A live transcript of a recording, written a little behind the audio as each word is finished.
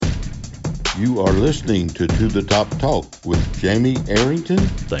You are listening to the Top Talk with Jamie Arrington.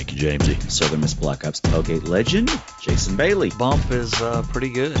 Thank you, Jamesy. Southern Miss Black Ops tailgate legend, Jason Bailey. Bump is pretty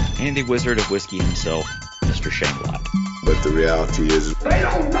good. And the Wizard of Whiskey himself, Mr. Shane Lott. But the reality is, they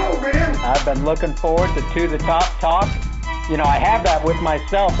don't know, man. I've been looking forward to the Top Talk. You know, I have that with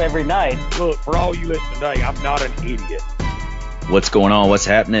myself every night. Look, for all you listening today, I'm not an idiot. What's going on? What's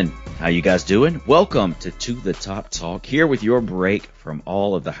happening? How you guys doing? Welcome to the Top Talk, here with your break from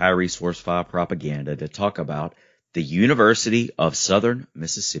all of the high resource file propaganda to talk about the University of Southern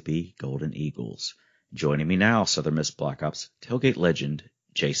Mississippi Golden Eagles. Joining me now, Southern Miss Black Ops tailgate legend,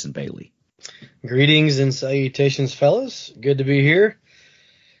 Jason Bailey. Greetings and salutations, fellas. Good to be here.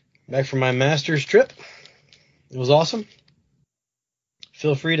 Back from my master's trip. It was awesome.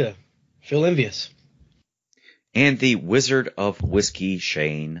 Feel free to feel envious. And the Wizard of Whiskey,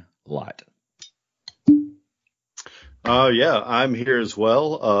 Shane Lott. Yeah, I'm here as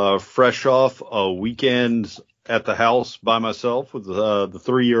well. Fresh off a weekend at the house by myself with the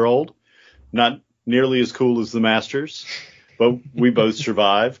 3-year-old. Not nearly as cool as the Masters, but we both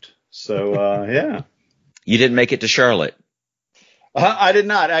survived. So, yeah. You didn't make it to Charlotte. I did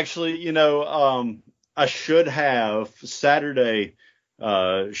not. Actually, I should have. Saturday,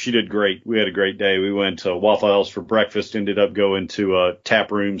 she did great. We had a great day. We went to Waffle House for breakfast, ended up going to a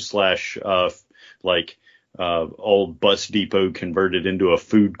tap room / old bus depot converted into a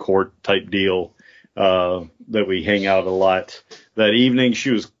food court type deal that we hang out a lot. That evening,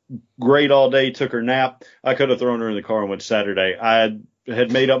 she was great all day, took her nap. I could have thrown her in the car and went Saturday. I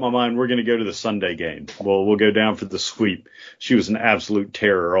had made up my mind we're going to go to the Sunday game. Well, we'll go down for the sweep. She was an absolute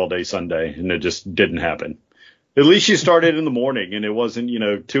terror all day Sunday, and it just didn't happen. At least she started in the morning, and it wasn't,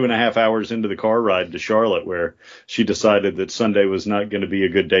 2.5 hours into the car ride to Charlotte where she decided that Sunday was not going to be a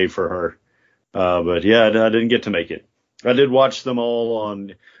good day for her. But yeah, I didn't get to make it. I did watch them all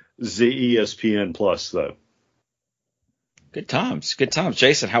on ESPN Plus, though. Good times. Good times.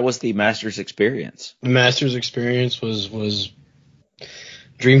 Jason, how was the Masters experience? The Masters experience was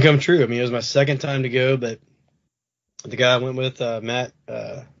dream come true. I mean, it was my second time to go, but the guy I went with, Matt,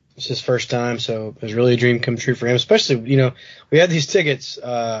 it's his first time, so it was really a dream come true for him. Especially, we had these tickets.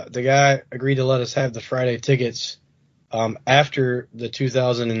 The guy agreed to let us have the Friday tickets after the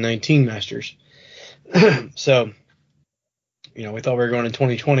 2019 Masters. So, we thought we were going in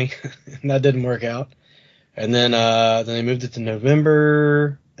 2020, and that didn't work out. And then they moved it to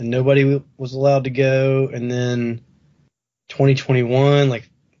November, and nobody was allowed to go. And then 2021,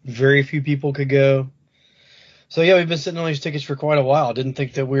 very few people could go. So yeah, we've been sitting on these tickets for quite a while. Didn't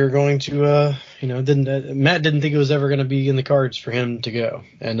think that we were going to, Matt didn't think it was ever going to be in the cards for him to go.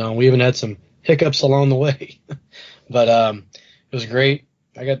 And we even had some hiccups along the way. But it was great.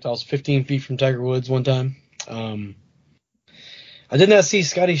 I was 15 feet from Tiger Woods one time. I did not see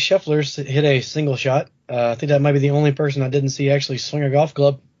Scotty Scheffler hit a single shot. I think that might be the only person I didn't see actually swing a golf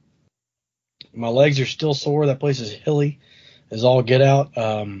club. My legs are still sore. That place is hilly as all get out.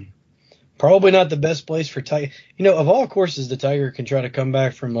 Probably not the best place for Tiger. Of all courses, the Tiger can try to come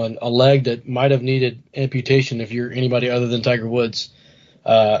back from a leg that might have needed amputation if you're anybody other than Tiger Woods,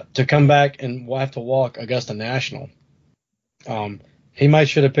 to come back and have to walk Augusta National. He might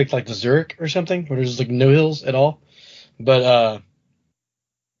should have picked the Zurich or something where there's no hills at all. But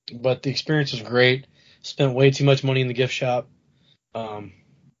the experience was great. Spent way too much money in the gift shop.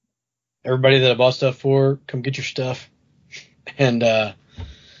 Everybody that I bought stuff for, come get your stuff. And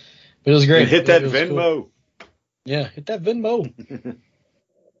but it was great. And hit that Venmo. Cool. Yeah, hit that Venmo.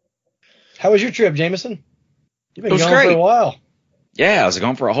 How was your trip, Jameson? You've been gone for a while. Yeah, I was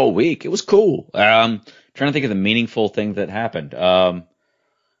gone for a whole week. It was cool. Trying to think of the meaningful thing that happened. I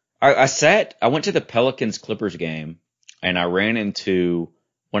went to the Pelicans Clippers game, and I ran into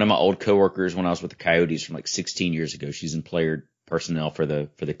one of my old coworkers when I was with the Coyotes from 16 years ago. She's in player personnel for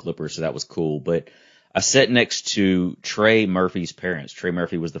the Clippers, so that was cool. But I sat next to Trey Murphy's parents. Trey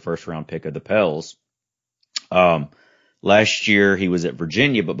Murphy was the first round pick of the Pels. Last year he was at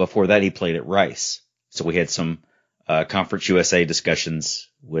Virginia, but before that he played at Rice. So we had some Conference USA discussions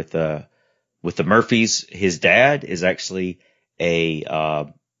with the Murphys. His dad is actually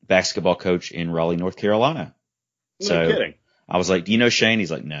a basketball coach in Raleigh, North Carolina. No kidding. I was like, do you know Shane?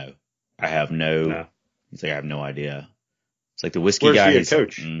 He's like, no, I have no. He's like, I have no idea. It's like the whiskey Where's guy. Where's he a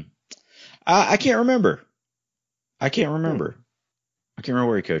coach? I can't remember. I can't remember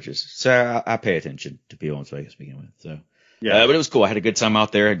where he coaches. So I pay attention to people in Vegas to begin with. So yeah, but it was cool. I had a good time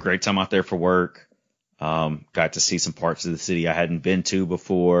out there. Had a great time out there for work. Got to see some parts of the city I hadn't been to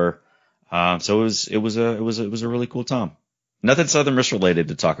before. So it was a really cool time. Nothing Southern Miss related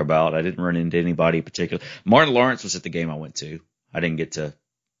to talk about. I didn't run into anybody in particular. Martin Lawrence was at the game I went to. I didn't get to,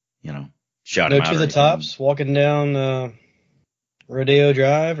 shout No him out. to or the anything. tops, walking down Rodeo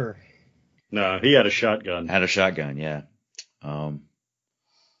Drive, or No, he had a shotgun. Had a shotgun, yeah.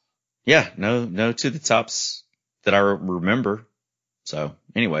 Yeah, no to the tops that I remember. So,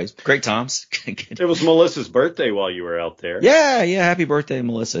 anyways, great times. It was Melissa's birthday while you were out there. Yeah, happy birthday,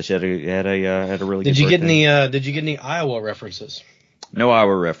 Melissa. She had a really good did you get birthday. Did you get any Iowa references? No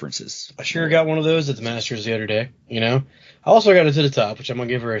Iowa references. I sure got one of those at the Masters the other day. You know, I also got it to the top, which I'm gonna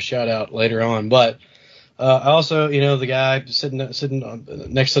give her a shout out later on. But I also, the guy sitting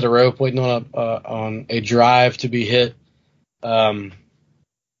next to the rope waiting on a drive to be hit. The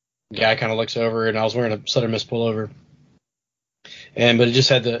guy kind of looks over, and I was wearing a Southern Miss pullover, but it just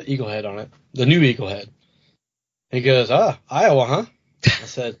had the eagle head on it, the new eagle head. He goes, Iowa, huh? I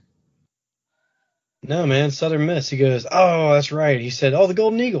said, no, man, Southern Miss. He goes, oh, that's right. He said, the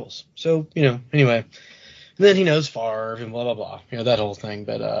Golden Eagles. So, anyway. And then he knows Favre and blah, blah, blah. That whole thing.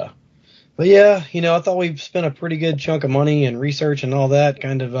 But yeah, I thought we spent a pretty good chunk of money and research and all that,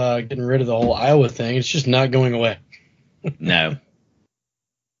 kind of getting rid of the whole Iowa thing. It's just not going away.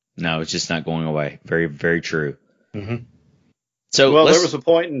 No, it's just not going away. Very, very true. Mm-hmm. So, there was a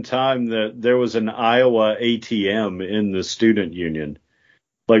point in time that there was an Iowa ATM in the student union,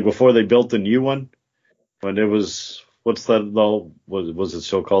 like before they built the new one. When it was, was it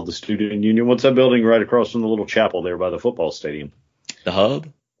still called the student union? What's that building right across from the little chapel there by the football stadium? The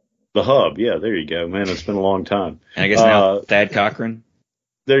Hub? The Hub, yeah, there you go, man. It's been a long time. And I guess now Thad Cochran?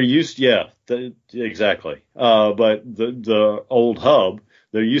 Exactly. But the old Hub,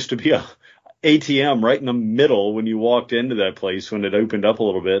 there used to be a ATM right in the middle when you walked into that place when it opened up a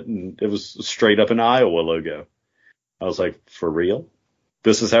little bit, and it was straight up an Iowa logo. I was like, for real?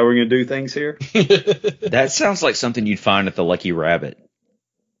 This is how we're going to do things here? That sounds like something you'd find at the Lucky Rabbit.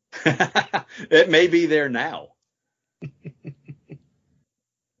 It may be there now.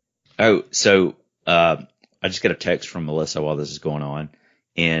 Oh, so I just got a text from Melissa while this is going on,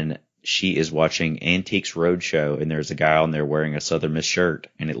 and she is watching Antiques Roadshow, and there's a guy on there wearing a Southern Miss shirt,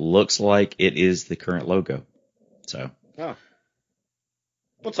 and it looks like it is the current logo. So,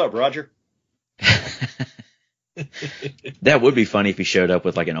 what's up, Roger? That would be funny if he showed up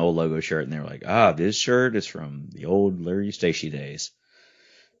with like an old logo shirt, and they were like, this shirt is from the old Larry Stacey days.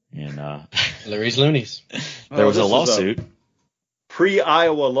 And Larry's Loonies. There was a lawsuit.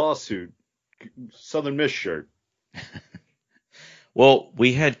 Pre-Iowa lawsuit, Southern Miss shirt. Well,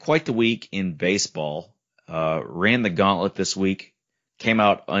 we had quite the week in baseball. Ran the gauntlet this week. Came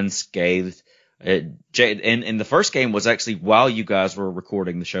out unscathed. And the first game was actually while you guys were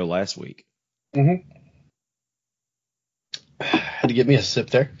recording the show last week. Mm-hmm. Had to get me a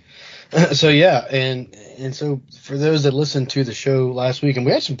sip there. So yeah, and so for those that listened to the show last week, and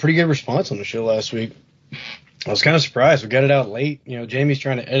we had some pretty good response on the show last week. I was kind of surprised. We got it out late. Jamie's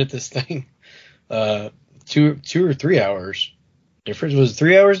trying to edit this thing 2 or 3 hours difference. Was it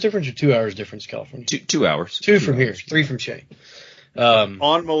 3 hours difference or 2 hours difference, California? 2 hours. 2 from here, 3 from Shane. On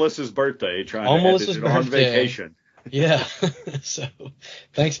Melissa's birthday, on vacation. Yeah. So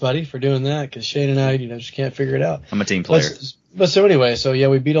thanks, buddy, for doing that, because Shane and I, just can't figure it out. I'm a team player. But so anyway, so yeah,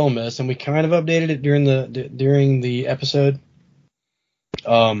 we beat Ole Miss, and we kind of updated it during the episode.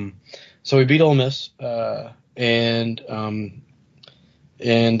 So we beat Ole Miss, and the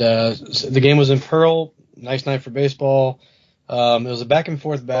game was in Pearl. Nice night for baseball. It was a back and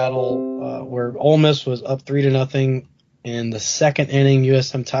forth battle where Ole Miss was up 3-0 in the second inning.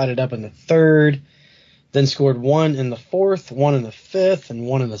 USM tied it up in the third, then scored 1 in the fourth, 1 in the fifth, and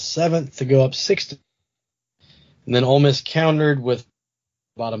 1 in the seventh to go up 6. And then Ole Miss countered with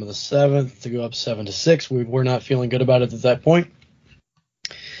bottom of the seventh to go up 7-6. We were not feeling good about it at that point.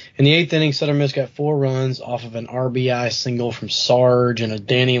 In the eighth inning, Southern Miss got 4 runs off of an RBI single from Sarge and a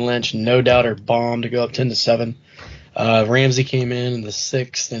Danny Lynch no-doubter bomb to go up 10-7. Ramsey came in the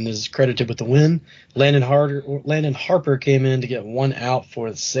sixth and is credited with the win. Landon Harper came in to get 1 out for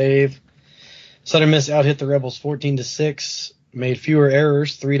the save. Southern Miss out-hit the Rebels 14-6, made fewer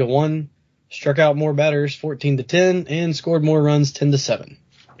errors 3-1, struck out more batters 14-10, and scored more runs 10-7.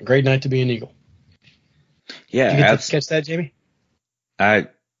 A great night to be an Eagle. Yeah, did you get to catch that, Jamie? I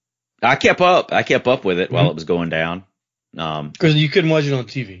kept up with it while it was going down. Because you couldn't watch it on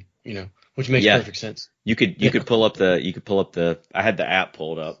TV, which makes perfect sense. You could pull up the I had the app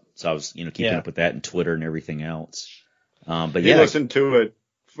pulled up, so I was keeping up with that and Twitter and everything else. But you listened to it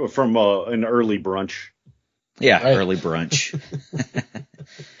from an early brunch. Yeah, right. Early brunch.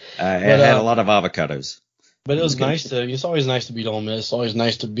 I had a lot of avocados. But it was nice it's always nice to beat Ole Miss. It's always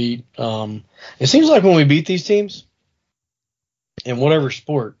nice to beat. It seems like when we beat these teams in whatever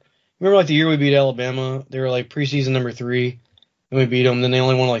sport, remember like the year we beat Alabama, they were like preseason number 3. and we beat them. Then they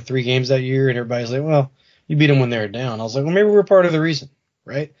only won like 3 games that year, and everybody's like, well, you beat them when they were down. I was like, well, maybe we're part of the reason,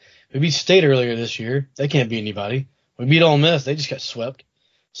 right? We beat State earlier this year. They can't beat anybody. We beat Ole Miss. They just got swept.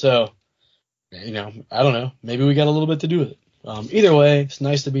 So, I don't know. Maybe we got a little bit to do with it. Either way, it's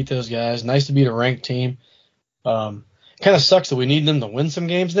nice to beat those guys. Nice to beat a ranked team. Kind of sucks that we need them to win some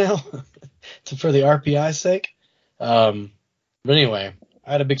games now for the RPI's sake. But anyway,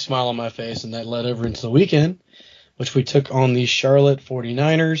 I had a big smile on my face, and that led over into the weekend, which we took on the Charlotte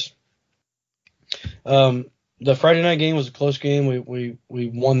 49ers. The Friday night game was a close game. We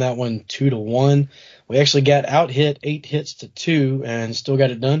won that one 2-1. We actually got out hit 8 hits to 2 and still got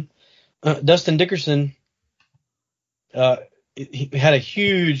it done. Dustin Dickerson, he had a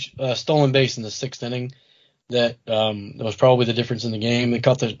huge stolen base in the 6th inning that was probably the difference in the game. They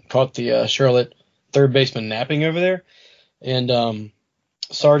caught the Charlotte third baseman napping over there, and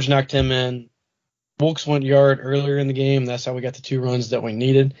Sarge knocked him in. Wilkes went yard earlier in the game. That's how we got the 2 runs that we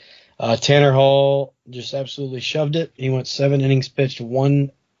needed. Tanner Hall just absolutely shoved it. He went 7 innings pitched,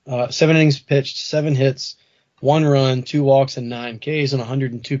 7 hits, 1 run, 2 walks, and 9 Ks on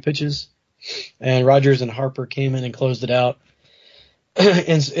 102 pitches. And Rogers and Harper came in and closed it out.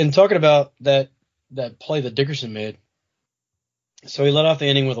 and talking about that play that Dickerson made, so he led off the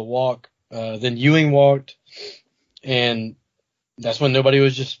inning with a walk. Then Ewing walked, and that's when nobody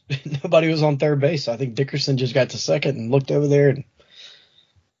was on third base. I think Dickerson just got to second and looked over there and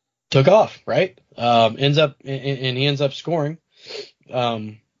took off, right? He ends up scoring.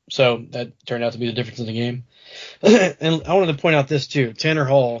 So that turned out to be the difference in the game. And I wanted to point out this too. Tanner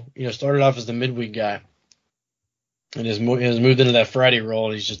Hall, started off as the midweek guy and has moved into that Friday role,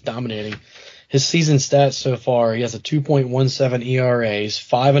 and he's just dominating. His season stats so far, he has a 2.17 ERA, he's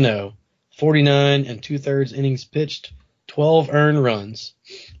 5-0, 49 2/3 innings pitched, 12 earned runs,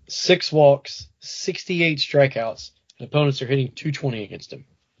 6 walks, 68 strikeouts, and opponents are hitting 220 against him.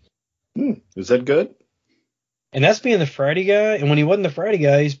 Is that good? And that's being the Friday guy. And when he wasn't the Friday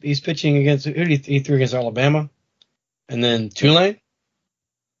guy, he's pitching against, who did he threw against? Alabama, and then Tulane.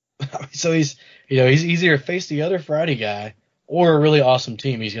 So he's easier to face the other Friday guy or a really awesome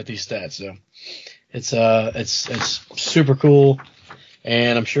team. He's got these stats, so it's super cool,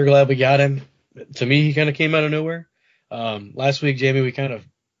 and I'm sure glad we got him. To me, he kind of came out of nowhere. Last week, Jamie, we kind of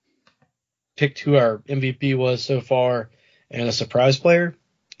picked who our MVP was so far and a surprise player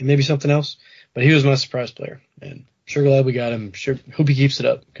and maybe something else. But he was my surprise player, and I'm sure glad we got him. Sure, hope he keeps it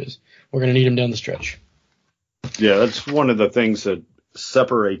up because we're going to need him down the stretch. Yeah, that's one of the things that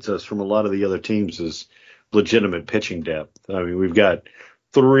separates us from a lot of the other teams is legitimate pitching depth. I mean, we've got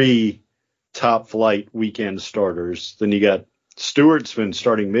 3 top flight weekend starters. Then you got Stewart's been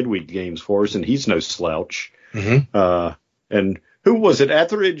starting midweek games for us, and he's no slouch. Mm-hmm. And who was it?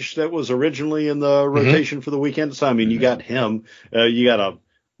 Etheridge that was originally in the rotation for the weekend. So, I mean, you got him. You got a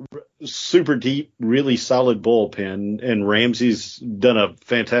super deep, really solid bullpen, and Ramsey's done a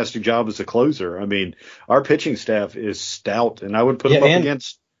fantastic job as a closer. I mean, our pitching staff is stout, and I would put him up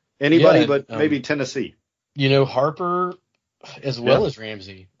against anybody but maybe Tennessee. Harper as well as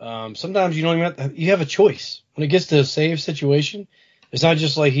Ramsey. Sometimes you don't even you have a choice. When it gets to a save situation, it's not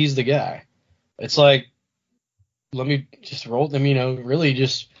just like he's the guy. It's like, let me just roll them, really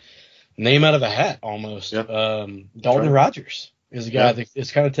just name out of a hat almost. Yep. Dalton Rogers is a guy that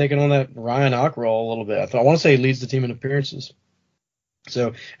is kind of taking on that Ryan Hawk role a little bit. I want to say he leads the team in appearances.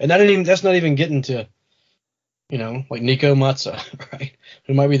 So, and that's not even getting to, like Nico Matza, right?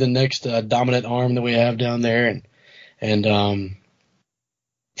 Who might be the next dominant arm that we have down there. And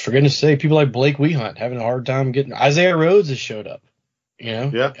for goodness sake, people like Blake Wehunt having a hard time getting. Isaiah Rhodes has showed up.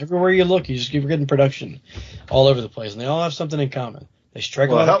 Everywhere you look, you just keep getting production all over the place. And they all have something in common. They strike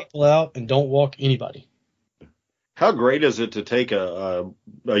a lot of people out and don't walk anybody. How great is it to take a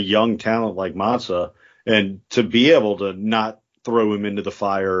young talent like Matza and to be able to not throw him into the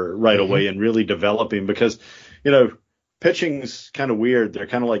fire right away and really develop him? Because, pitching's kind of weird. They're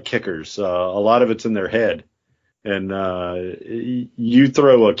kind of like kickers. A lot of it's in their head. And you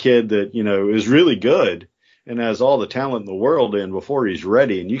throw a kid that, is really good and has all the talent in the world in before he's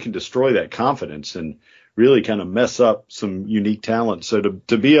ready, and you can destroy that confidence and really kind of mess up some unique talent. So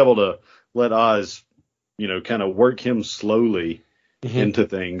to be able to let Oz, kind of work him slowly into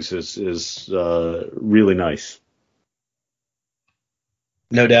things is really nice.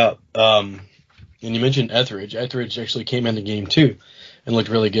 No doubt. And you mentioned Etheridge. Etheridge actually came in the game too and looked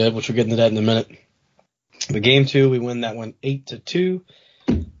really good, which we'll get into that in a minute. But game 2, we win that one 8-2.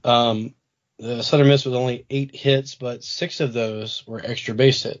 The Southern Miss was only 8 hits, but 6 of those were extra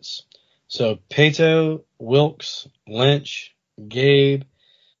base hits. So Pato, Wilkes, Lynch, Gabe,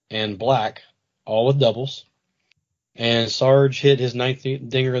 and Black, all with doubles. and Sarge hit his 9th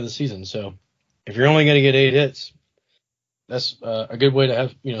dinger of the season. So if you're only going to get 8 hits, that's a good way to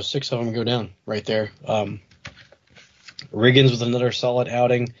have 6 of them go down right there. Riggins with another solid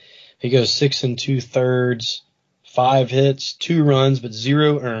outing. He goes 6 2/3, 5 hits, 2 runs, but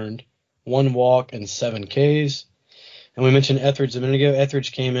 0 earned, 1 walk, and 7 Ks. And we mentioned Etheridge a minute ago.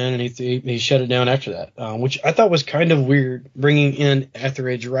 Etheridge came in and he shut it down after that, which I thought was kind of weird, bringing in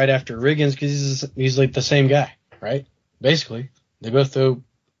Etheridge right after Riggins, because he's like the same guy, right? Basically, they both throw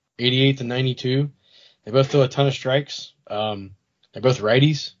 88 to 92. They both throw a ton of strikes. They're both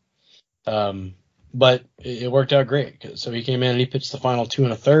righties. But it worked out great. So he came in and he pitched the final 2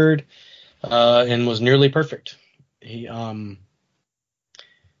 1/3 and was nearly perfect. He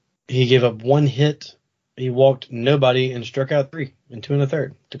gave up 1 hit. He walked nobody and struck out 3 in 2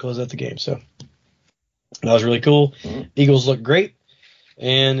 1/3 to close out the game. So that was really cool. Eagles looked great,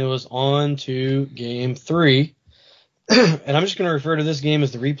 and it was on to game 3. And I'm just going to refer to this game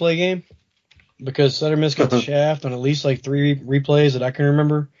as the replay game, because Southern Miss got the shaft on at least like 3 replays that I can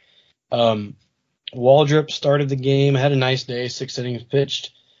remember. Waldrop started the game, had a nice day, 6 innings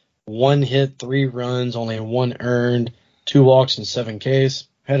pitched, 1 hit, 3 runs, only 1 earned, 2 walks, and 7 Ks.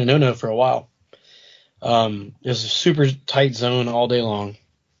 Had a no-no for a while. It was a super tight zone all day long.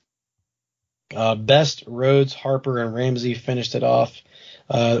 Best, Rhodes, Harper, and Ramsey finished it off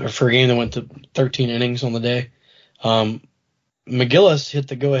for a game that went to 13 innings on the day. McGillis hit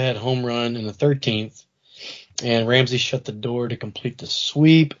the go-ahead home run in the 13th, and Ramsey shut the door to complete the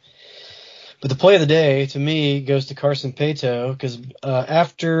sweep. But the play of the day, to me, goes to Carson Paetow, because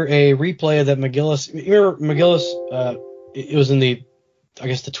after a replay that McGillis – you remember McGillis it was in the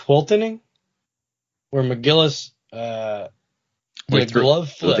 12th inning, where McGillis did a glove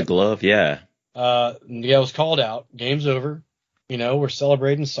flip. With the glove, yeah. The guy was called out. Game's over. We're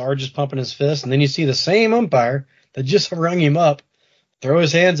celebrating. Sarge is pumping his fist. And then you see the same umpire that just rung him up throw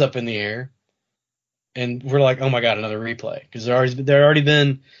his hands up in the air. And we're like, oh, my God, another replay. Because there had already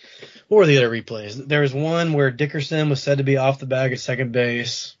been – what were the other replays? There was one where Dickerson was said to be off the bag at second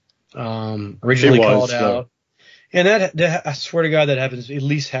base, originally called out. And that I swear to God, that happens at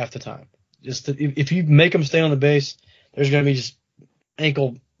least half the time. Just if you make them stay on the base, there's going to be just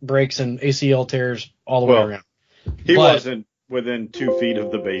ankle breaks and ACL tears all the way around. He wasn't within 2 feet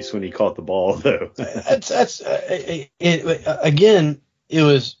of the base when he caught the ball, though. Again, it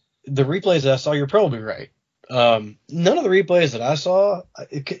was the replays that I saw. You're probably right. None of the replays that I saw,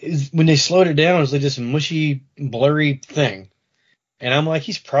 when they slowed it down, it was like this mushy, blurry thing. And I'm like,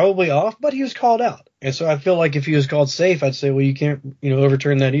 he's probably off, but he was called out. And so I feel like if he was called safe, I'd say, well, you can't,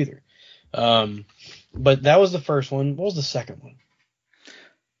 overturn that either. But that was the first one. What was the second one?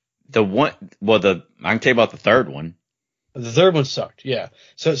 I can tell you about the third one. The third one sucked, yeah.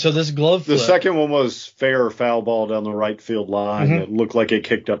 So this glove flip. The second one was fair foul ball down the right field line that looked like it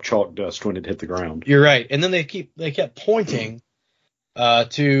kicked up chalk dust when it hit the ground. You're right. And then they kept pointing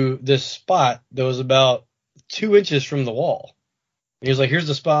to this spot that was about 2 inches from the wall. And he was like, here's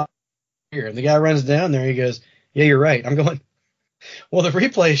the spot here. And the guy runs down there. He goes, yeah, you're right. I'm going, well, the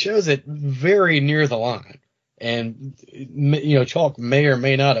replay shows it very near the line. And, chalk may or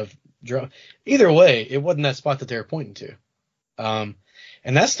may not have drawn. Either way, it wasn't that spot that they were pointing to. And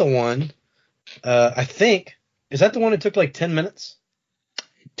that's the one, I think, is that the one that took like 10 minutes?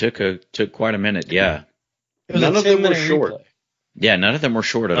 It took quite a minute, yeah. It was none of them were short. Replay. Yeah, none of them were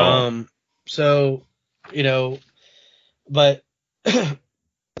short at all. So, but,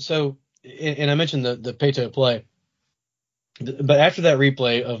 so, and I mentioned the Paetow play. But after that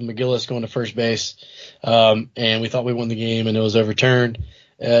replay of McGillis going to first base, and we thought we won the game and it was overturned,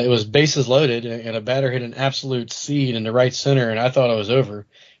 it was bases loaded and a batter hit an absolute seed in the right center, and I thought it was over.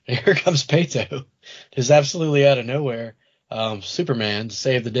 And here comes Paetow, just absolutely out of nowhere, Superman to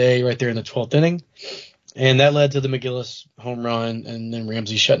save the day right there in the 12th inning. And that led to the McGillis home run, and then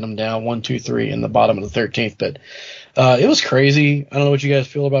Ramsey shutting them down 1-2-3 in the bottom of the 13th. But it was crazy. I don't know what you guys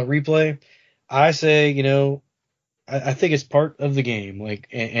feel about replay. I say, I think it's part of the game. Like,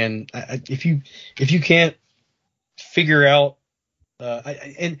 and if you can't figure out,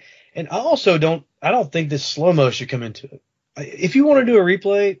 and I also don't think this slow mo should come into it. If you want to do a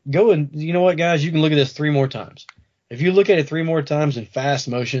replay, go and, you know what, guys, you can look at this 3 more times. If you look at it 3 more times in fast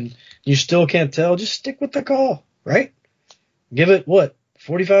motion, you still can't tell, just stick with the call, right? Give it,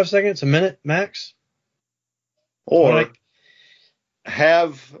 45 seconds, a minute max? Or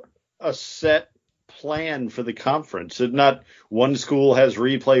have a set plan for the conference. It's not one school has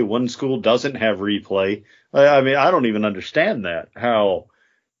replay, one school doesn't have replay. I mean, I don't even understand that, how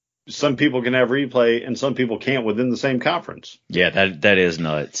some people can have replay and some people can't within the same conference. Yeah, that is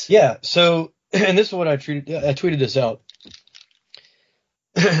nuts. Yeah, so and this is what I tweeted this out.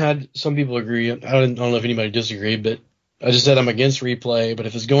 Some people agree. I don't know if anybody disagreed, but I just said I'm against replay. But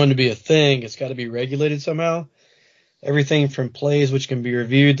if it's going to be a thing, it's got to be regulated somehow. Everything from plays which can be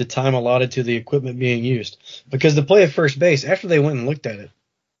reviewed to time allotted to the equipment being used. Because the play at first base, after they went and looked at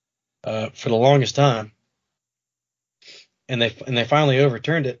it for the longest time, and they finally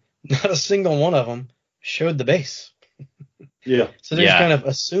overturned it, not a single one of them showed the base. Yeah. So they're just kind of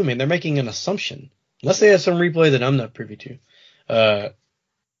assuming. They're making an assumption. Unless they have some replay that I'm not privy to.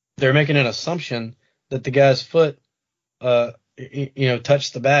 They're making an assumption that the guy's foot, touched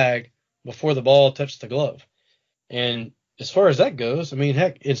the bag before the ball touched the glove. And as far as that goes, I mean,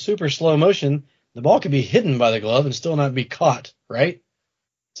 heck, in super slow motion, the ball could be hidden by the glove and still not be caught, right?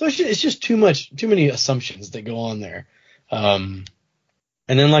 So it's just too many assumptions that go on there. And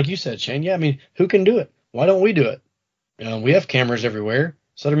then, like you said, Shane, I mean, who can do it? Why don't we do it? We have cameras everywhere.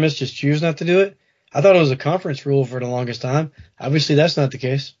 Southern Miss just choose not to do it. I thought it was a conference rule for the longest time. Obviously, that's not the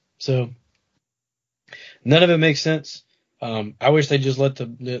case. So none of it makes sense. I wish they just let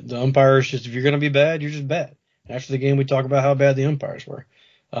the umpires if you're going to be bad, you're just bad. After the game, we talk about how bad the umpires were.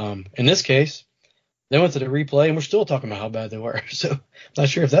 In this case, they went to the replay, and we're still talking about how bad they were. So I'm not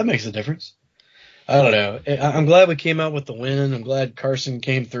sure if that makes a difference. I don't know. I'm glad we came out with the win. I'm glad Carson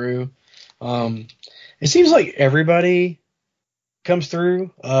came through. It seems like everybody comes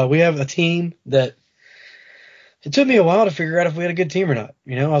through. We have a team that it took me a while to figure out if we had a good team or not.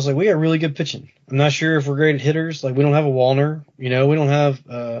 I was like, we got really good pitching. I'm not sure if we're great at hitters. Like, we don't have a Wallner. We don't have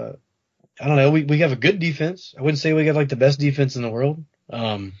I don't know. We have a good defense. I wouldn't say we got like the best defense in the world.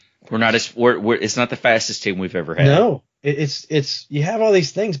 We're not as it's not the fastest team we've ever had. No, it's you have all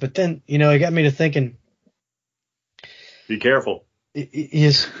these things, but then it got me to thinking. Be careful.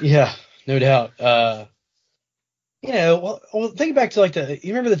 Yeah, no doubt. Well, think back to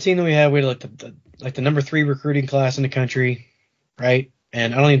you remember the team that we had? We had the number 3 recruiting class in the country, right?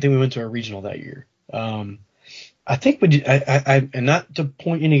 And I don't even think we went to a regional that year. I think and not to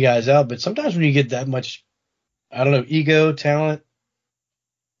point any guys out, but sometimes when you get that much, I don't know, ego, talent,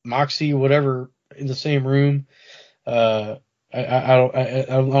 moxie, whatever in the same room, I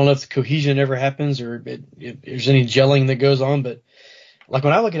don't know if the cohesion ever happens or if there's any gelling that goes on, but like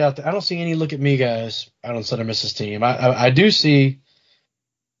when I look at I don't see any look at me guys out on Southern Miss's team. I do see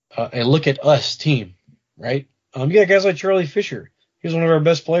a look at us team, right? You got guys like Charlie Fisher. He was one of our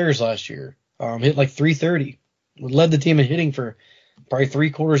best players last year. Hit like 330. We led the team in hitting for probably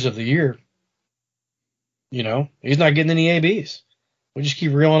 3/4 of the year. He's not getting any ABs. We just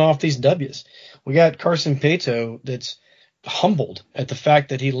keep reeling off these W's. We got Carson Paetow that's humbled at the fact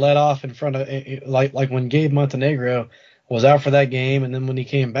that he led off in front of like when Gabe Montenegro was out for that game, and then when he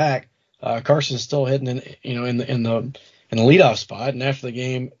came back, Carson's still hitting in the leadoff spot. And after the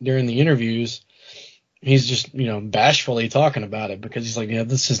game, during the interviews, he's just bashfully talking about it because he's like,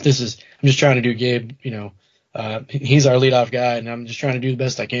 this is I'm just trying to do Gabe. He's our leadoff guy, and I'm just trying to do the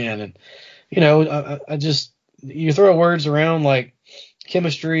best I can. And I just you throw words around like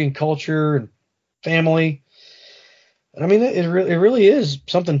chemistry and culture and family. I mean, it really is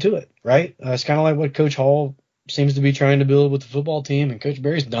something to it, right? It's kind of like what Coach Hall seems to be trying to build with the football team, and Coach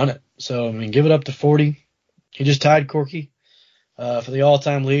Berry's done it. So, I mean, give it up to 40. He just tied Corky for the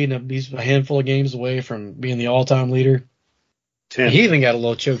all-time lead, and he's a handful of games away from being the all-time leader. 10. He even got a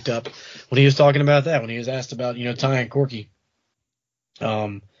little choked up when he was talking about that, when he was asked about, tying Corky.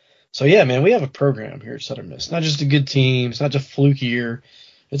 So, yeah, man, we have a program here at Southern Miss. It's not just a good team. It's not just a fluke year.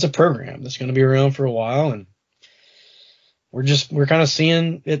 It's a program that's going to be around for a while, and we're kind of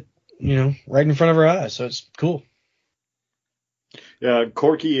seeing it, right in front of our eyes. So it's cool. Yeah,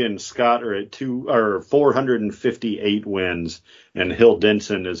 Corky and Scott are at 458 wins, and Hill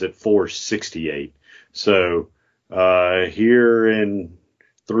Denson is at 468. So here in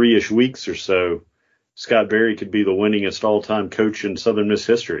 3-ish weeks or so, Scott Berry could be the winningest all-time coach in Southern Miss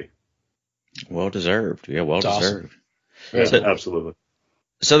history. Well deserved. Yeah, well deserved. Awesome. Yeah, absolutely.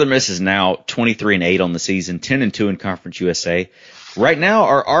 Southern Miss is now 23-8 on the season, 10-2 in Conference USA. Right now,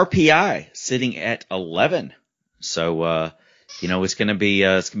 our RPI sitting at 11. So, it's going to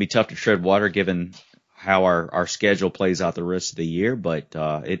be tough to tread water given how our schedule plays out the rest of the year, but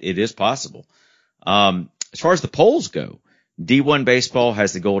it is possible. As far as the polls go, D1 Baseball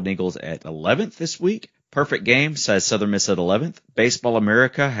has the Golden Eagles at 11th this week. Perfect Games has Southern Miss at 11th. Baseball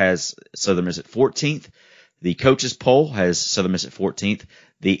America has Southern Miss at 14th. The Coaches Poll has Southern Miss at 14th.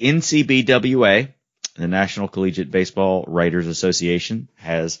 The NCBWA, the National Collegiate Baseball Writers Association,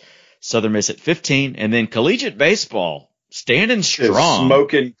 has Southern Miss at 15. And then Collegiate Baseball, standing strong.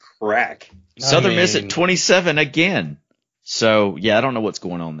 Smoking crack. Southern Miss at 27 again. So, yeah, I don't know what's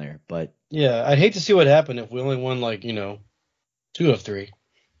going on there. But Yeah, I'd hate to see what happened if we only won 2 of 3.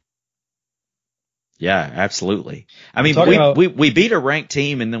 Yeah, absolutely. I mean, Talking we beat a ranked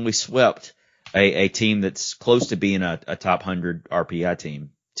team and then we swept a team that's close to being a top 100 RPI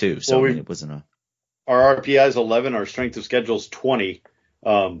team too. So it wasn't our RPI is 11. Our strength of schedule is 20.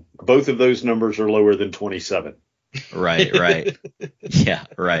 Both of those numbers are lower than 27. Right. Yeah,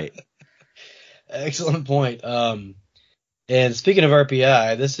 right. Excellent point. And speaking of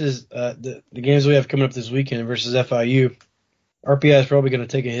RPI, this is the games we have coming up this weekend versus FIU. RPI is probably going to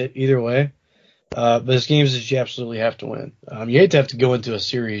take a hit either way. But this games that you absolutely have to win. You hate to have to go into a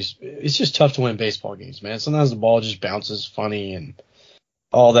series. It's just tough to win baseball games, man. Sometimes the ball just bounces funny and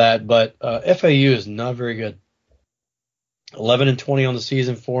all that. But FIU is not very good. 11-20 on the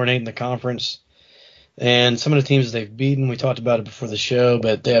season, 4-8 in the conference. And some of the teams they've beaten, we talked about it before the show,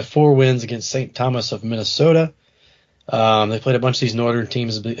 but they have 4 wins against St. Thomas of Minnesota. They played a bunch of these northern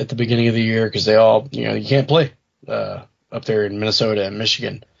teams at the beginning of the year because they all, you can't play up there in Minnesota and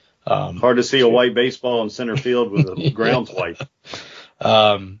Michigan. Hard to see a white baseball in center field with the ground's white.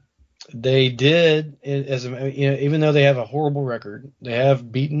 They did, even though they have a horrible record, they have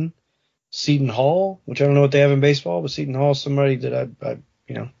beaten Seton Hall, which I don't know what they have in baseball, but Seton Hall is somebody that I've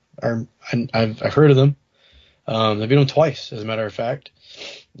heard of them. They beat them twice, as a matter of fact.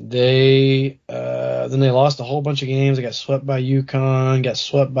 Then they lost a whole bunch of games. They got swept by UConn, got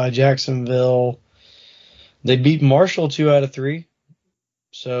swept by Jacksonville. They beat Marshall 2 out of 3.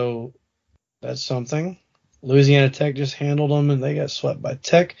 So that's something. Louisiana Tech just handled them, and they got swept by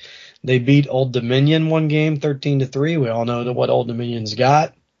Tech. They beat Old Dominion one game, 13-3. We all know what Old Dominion's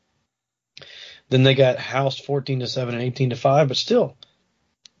got. Then they got housed 14-7 and 18-5, but still,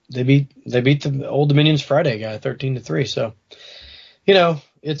 they beat the Old Dominion's Friday guy 13-3. So,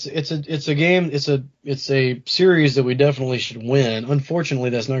 it's a game. It's a series that we definitely should win. Unfortunately,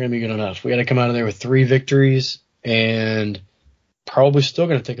 that's not going to be good enough. We got to come out of there with 3 victories and probably still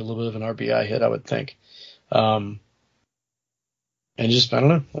going to take a little bit of an RPI hit, I would think. And just, I don't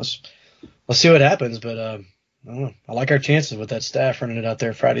know. Let's see what happens. But I don't know. I like our chances with that staff running it out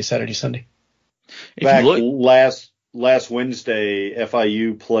there Friday, Saturday, Sunday. Last Wednesday,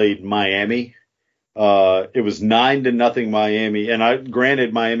 FIU played Miami. It was 9-0 Miami, and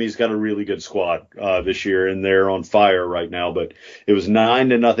granted Miami's got a really good squad this year, and they're on fire right now. But it was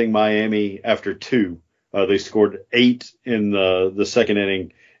 9-0 Miami after 2. They scored 8 in the second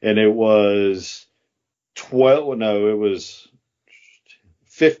inning, and it was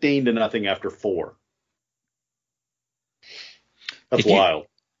 15-0 after 4. That's wild.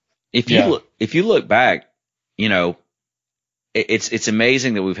 If you look back, it's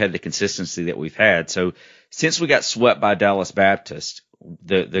amazing that we've had the consistency that we've had. So since we got swept by Dallas Baptist,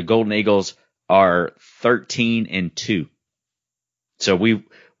 the Golden Eagles are 13-2. So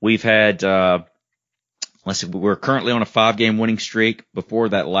we've had we're currently on a 5-game winning streak. Before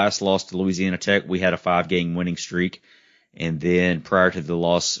that last loss to Louisiana Tech, we had a 5-game winning streak. And then prior to the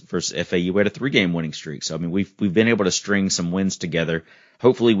loss versus FAU, we had a 3-game winning streak. So I mean, we've been able to string some wins together.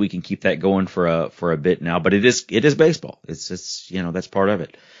 Hopefully we can keep that going for a bit now, but it is baseball. It's that's part of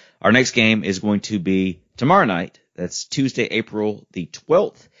it. Our next game is going to be tomorrow night. That's Tuesday, April the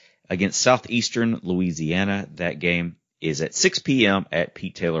 12th against Southeastern Louisiana. That game is at 6 p.m. at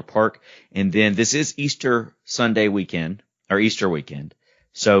Pete Taylor Park. And then this is Easter weekend.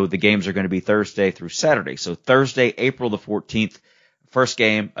 So the games are going to be Thursday through Saturday. So Thursday, April the 14th, first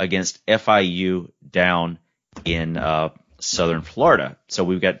game against FIU down in Southern Florida. So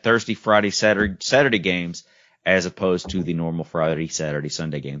we've got Thursday, Friday, Saturday games as opposed to the normal Friday, Saturday,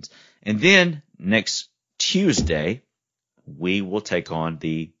 Sunday games. And then next Tuesday, we will take on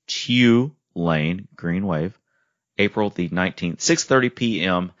the Tulane Green Wave, April the 19th, 6:30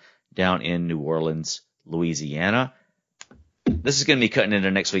 p.m. down in New Orleans, Louisiana. This is going to be cutting into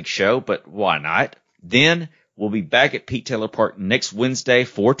next week's show, but why not? Then we'll be back at Pete Taylor Park next Wednesday,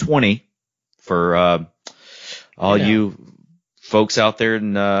 4:20, for all you folks out there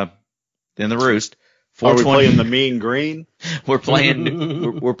in the Roost. Are we playing the Mean Green? We're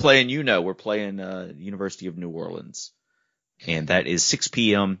playing. we're playing. We're playing University of New Orleans, and that is 6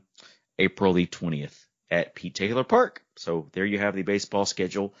 p.m. April the 20th at Pete Taylor Park. So there you have the baseball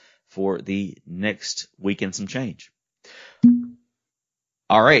schedule for the next week and some change.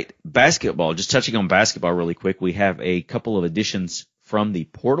 All right, basketball. Just touching on basketball really quick. We have a couple of additions from the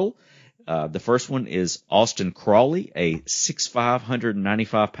portal. The first one is Austin Crawley, a 6'5",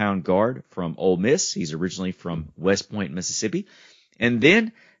 195-pound guard from Ole Miss. He's originally from West Point, Mississippi. And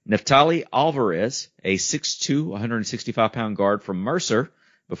then Neftali Alvarez, a 6'2", 165-pound guard from Mercer.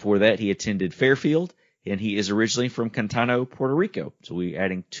 Before that, he attended Fairfield. and he is originally from Cantano, Puerto Rico. So we're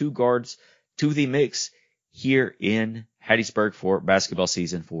adding 2 guards to the mix here in Hattiesburg for basketball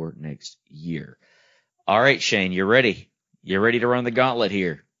season for next year. All right, Shane, you ready? You ready to run the gauntlet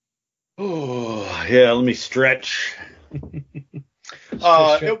here? Oh, yeah, let me stretch.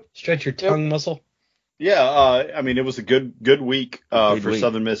 Stretch your tongue muscle. Yeah, I mean, it was a good week for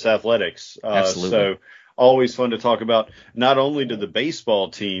Southern Miss athletics. Absolutely. So always fun to talk about. Not only did the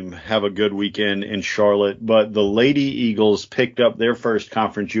baseball team have a good weekend in Charlotte, but the Lady Eagles picked up their first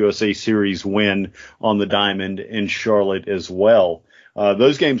Conference USA Series win on the diamond in Charlotte as well.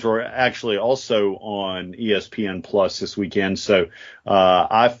 Those games were actually also on ESPN Plus this weekend. So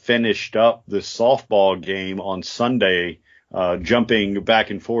I finished up the softball game on Sunday, jumping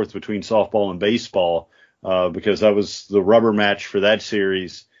back and forth between softball and baseball, because that was the rubber match for that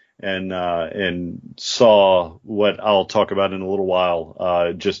series, and saw what I'll talk about in a little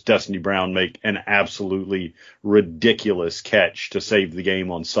while, just Destiny Brown make an absolutely ridiculous catch to save the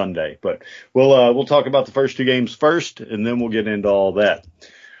game on Sunday. But we'll talk about the first 2 games first, and then we'll get into all that.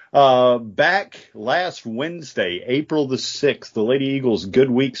 Back last Wednesday, April the 6th, the Lady Eagles' good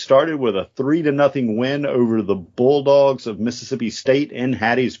week started with a 3-0 win over the Bulldogs of Mississippi State in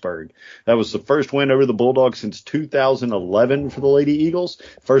Hattiesburg. That was the first win over the Bulldogs since 2011 for the Lady Eagles.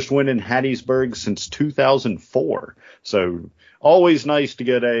 First win in Hattiesburg since 2004. So always nice to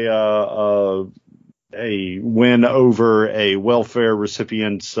get a win over a welfare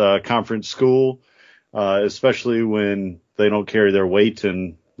recipients conference school, especially when they don't carry their weight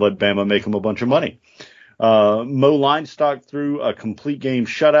and let Bama make them a bunch of money. Mo Linestock threw a complete game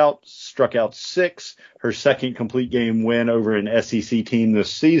shutout, struck out 6, her second complete game win over an SEC team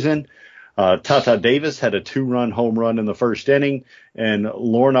this season. Tata Davis had a 2-run home run in the first inning, and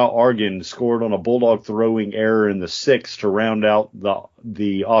Lorna Argan scored on a Bulldog throwing error in the 6th to round out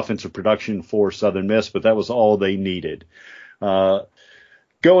the offensive production for Southern Miss, but that was all they needed.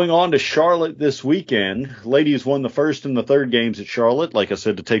 Going on to Charlotte this weekend, ladies won the first and the third games at Charlotte, like I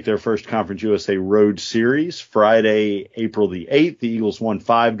said, to take their first Conference USA Road Series. Friday, April the 8th, the Eagles won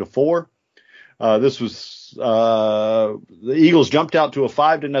 5-4. The Eagles jumped out to a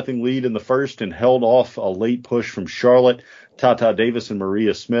 5-0 lead in the first and held off a late push from Charlotte. Tata Davis and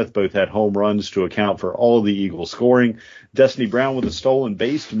Maria Smith both had home runs to account for all of the Eagles scoring. Destiny Brown with a stolen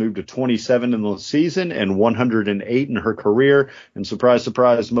base to move to 27 in the season and 108 in her career. And surprise,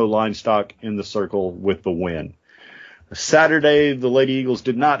 surprise, Mo Linestock in the circle with the win. Saturday, the Lady Eagles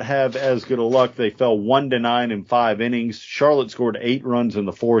did not have as good a luck. They fell 1-9 in 5 innings. Charlotte scored 8 runs in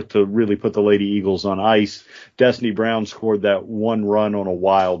the 4th to really put the Lady Eagles on ice. Destiny Brown scored that 1 run on a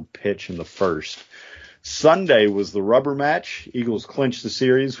wild pitch in the 1st. Sunday was the rubber match. Eagles clinched the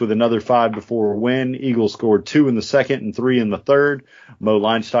series with another 5-4 win. Eagles scored 2 in the 2nd and 3 in the 3rd. Mo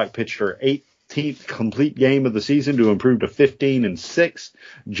Linestock pitched her 18th complete game of the season to improve to 15-6.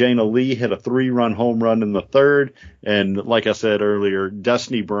 Jana Lee hit a 3-run home run in the 3rd. And like I said earlier,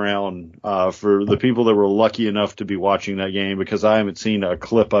 Destiny Brown, for the people that were lucky enough to be watching that game, because I haven't seen a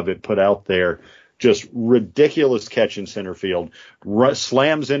clip of it put out there, just ridiculous catch in center field,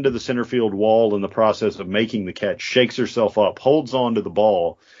 slams into the center field wall in the process of making the catch, shakes herself up, holds on to the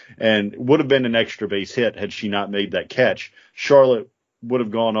ball, and would have been an extra base hit had she not made that catch. Charlotte would have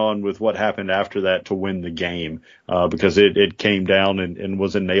gone on with what happened after that to win the game, because it came down and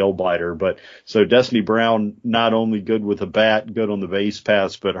was a nail biter. But so Destiny Brown, not only good with the bat, good on the base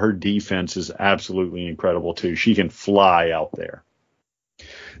paths, but her defense is absolutely incredible too. She can fly out there.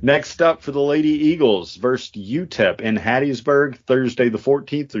 Next up for the Lady Eagles versus UTEP in Hattiesburg, Thursday the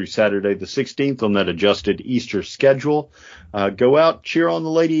 14th through Saturday the 16th on that adjusted Easter schedule. Go out, cheer on the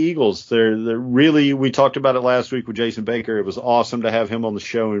Lady Eagles. They're really, we talked about it last week with Jason Baker. It was awesome to have him on the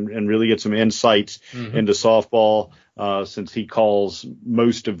show and really get some insights into softball, since he calls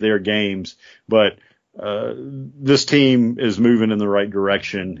most of their games. But this team is moving in the right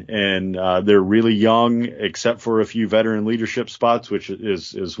direction, and they're really young, except for a few veteran leadership spots, which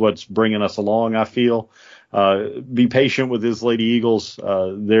is what's bringing us along, I feel. Be patient with this Lady Eagles.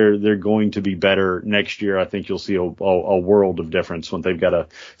 They're going to be better next year. I think you'll see a world of difference when they've got a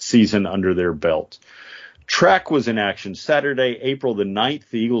season under their belt. Track was in action Saturday, April the 9th.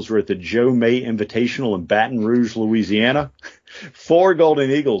 The Eagles were at the Joe May Invitational in Baton Rouge, Louisiana. 4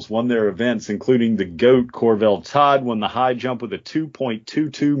 Golden Eagles won their events, including the GOAT, Corvell Todd, won the high jump with a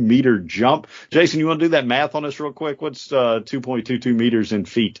 2.22 meter jump. Jason, you want to do that math on us real quick? What's 2.22 meters in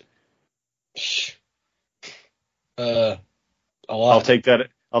feet? A lot. I'll take that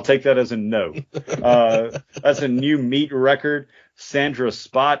I'll take that as a no. That's a new meet record. Sandra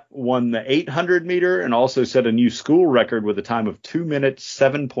Spott won the 800 meter and also set a new school record with a time of 2 minutes,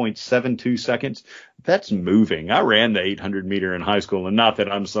 7.72 seconds. That's moving. I ran the 800 meter in high school, and not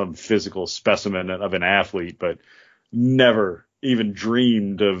that I'm some physical specimen of an athlete, but never even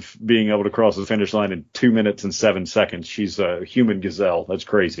dreamed of being able to cross the finish line in 2 minutes and 7 seconds. She's a human gazelle. That's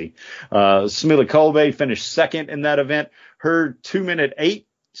crazy. Smila Kolbe finished second in that event. Her 2 minute 8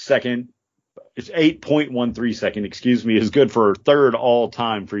 second, it's 8.13 second, is good for her third all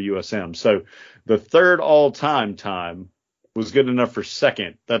time for USM. So the third all time was good enough for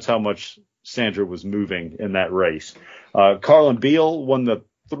second. That's how much Sandra was moving in that race. Carlin Beal won the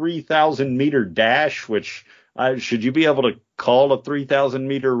 3,000 meter dash, which should you be able to call a 3,000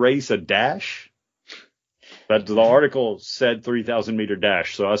 meter race a dash? But the article said 3,000 meter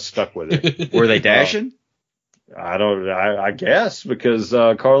dash, so I stuck with it. Were they dashing? I guess, because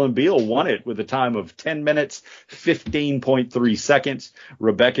Carlin Beal won it with a time of 10 minutes, 15.3 seconds.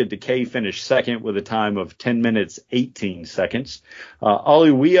 Rebecca Decay finished second with a time of 10 minutes, 18 seconds.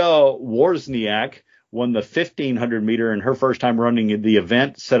 Oliwia Wozniak won the 1,500 meter in her first time running the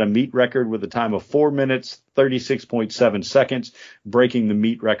event, set a meet record with a time of 4 minutes, 36.7 seconds, breaking the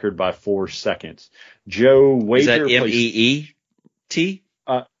meet record by 4 seconds. Joe Wager. Is that MEET?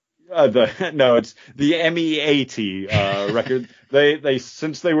 No, it's the MEAT record. They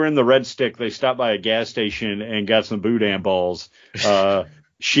since they were in the Red Stick, they stopped by a gas station and got some Boudin balls.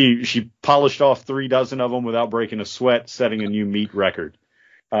 She polished off 3 dozen of them without breaking a sweat, setting a new meet record.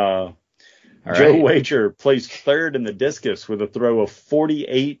 Joe Wager placed third in the discus with a throw of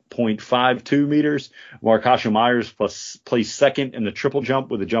 48.52 meters. Markasha Myers placed second in the triple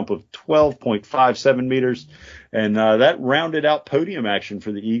jump with a jump of 12.57 meters. And that rounded out podium action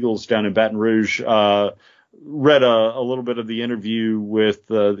for the Eagles down in Baton Rouge. Read a little bit of the interview with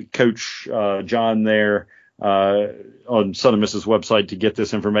the coach John there on Southern Miss's website to get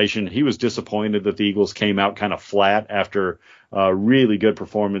this information. He was disappointed that the Eagles came out kind of flat after a really good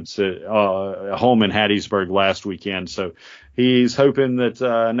performance at home in Hattiesburg last weekend. So he's hoping that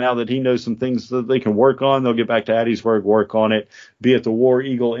now that he knows some things that they can work on, they'll get back to Hattiesburg, work on it, be at the War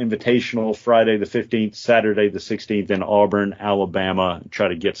Eagle Invitational Friday the 15th, Saturday the 16th in Auburn, Alabama, and try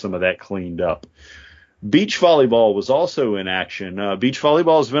to get some of that cleaned up. Beach volleyball was also in action. Beach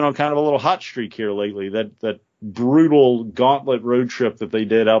volleyball has been on kind of a little hot streak here lately. That brutal gauntlet road trip that they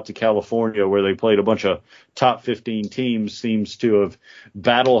did out to California where they played a bunch of top 15 teams seems to have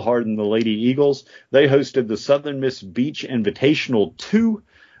battle hardened the Lady Eagles. They hosted the Southern Miss Beach Invitational 2.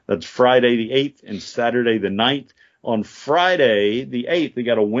 That's Friday the 8th and Saturday the 9th. On Friday, the 8th, they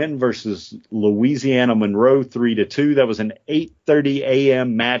got a win versus Louisiana Monroe 3-2. That was an 8:30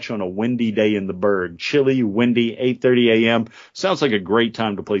 a.m. match on a windy day in the Berg. Chilly, windy, 8:30 a.m. Sounds like a great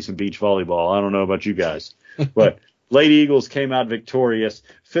time to play some beach volleyball. I don't know about you guys, but Lady Eagles came out victorious.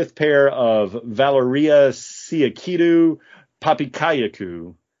 Fifth pair of Valeria Siakidu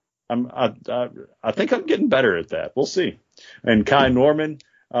Papikayaku. I think I'm getting better at that. We'll see. And Kai Norman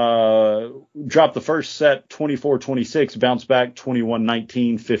dropped the first set 24-26, bounced back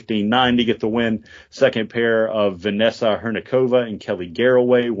 21-19, 15-9 to get the win. Second pair of Vanessa Hernikova and Kelly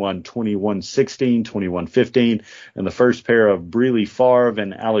Garraway won 21-16, 21-15. And the first pair of Breely Favre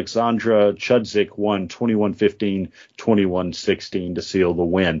and Alexandra Chudzik won 21-15, 21-16 to seal the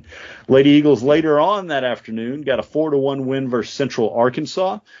win. Lady Eagles later on that afternoon got a 4-1 win versus Central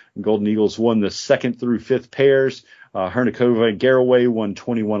Arkansas. Golden Eagles won the second through fifth pairs. Hernikova and Garraway won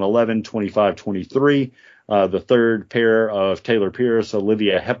 21-11, 25-23. The third pair of Taylor Pierce,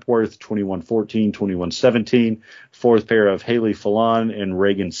 Olivia Hepworth, 21-14, 21-17. Fourth pair of Haley Fallon and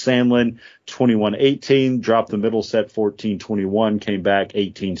Reagan Sandlin, 21-18. Dropped the middle set 14-21, came back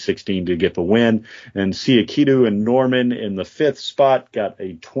 18-16 to get the win. And Siakidu and Norman in the fifth spot got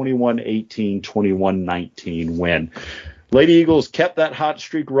a 21-18, 21-19 win. Lady Eagles kept that hot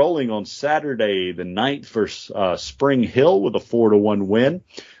streak rolling on Saturday, the 9th versus Spring Hill with a 4-1 win.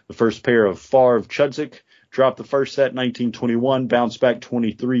 The first pair of Favre Chudzik dropped the first set 19-21, bounced back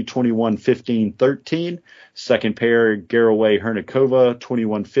 23-21, 15-13. Second pair, Garraway Hernikova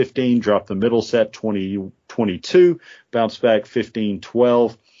 21-15, dropped the middle set 20-22, bounced back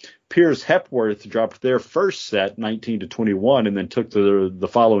 15-12. Pierce Hepworth dropped their first set 19-21 and then took the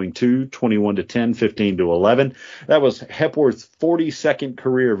following two 21-10, 15-11. That was Hepworth's 42nd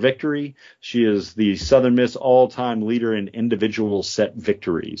career victory. She is the Southern Miss all-time leader in individual set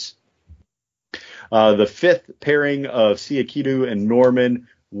victories. The fifth pairing of Siakidu and Norman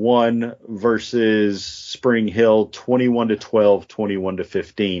won versus Spring Hill 21-12,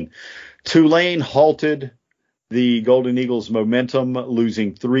 21-15. Tulane halted the Golden Eagles momentum,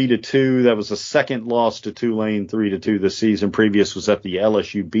 losing 3-2. That was the second loss to Tulane, 3-2 this season. Previous was at the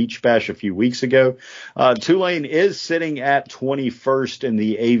LSU Beach Bash a few weeks ago. Tulane is sitting at 21st in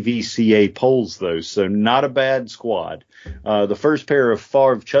the AVCA polls, though, so not a bad squad. The first pair of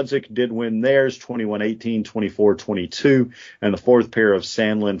Favre-Chudzik did win theirs, 21-18, 24-22, and the fourth pair of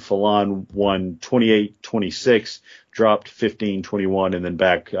Sandlin-Falon won 28-26. Dropped 15-21 and then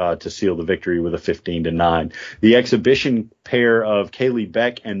back to seal the victory with a 15-9. The exhibition pair of Kaylee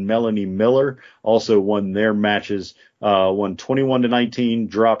Beck and Melanie Miller also won their matches, won 21-19,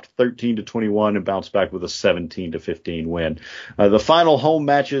 dropped 13-21, and bounced back with a 17-15 win. The final home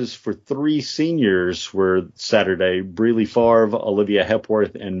matches for three seniors were Saturday. Breely Favre, Olivia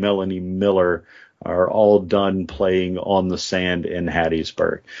Hepworth, and Melanie Miller are all done playing on the sand in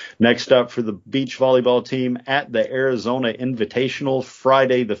Hattiesburg. Next up for the beach volleyball team at the Arizona Invitational,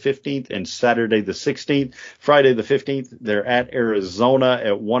 Friday the 15th and Saturday the 16th. Friday the 15th, they're at Arizona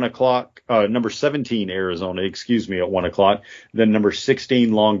at 1 o'clock. Number 17 Arizona, at 1 o'clock. Then number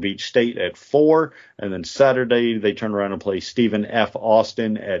 16 Long Beach State at 4. And then Saturday, they turn around and play Stephen F.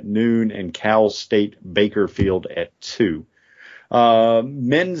 Austin at noon and Cal State Bakerfield at 2.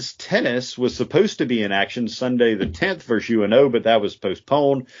 Men's tennis was supposed to be in action Sunday the 10th versus UNO, but that was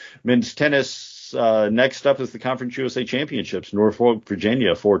postponed. Men's tennis, next up is the Conference USA Championships, Norfolk,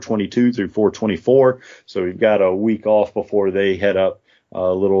 Virginia, 422 through 424. So we've got a week off before they head up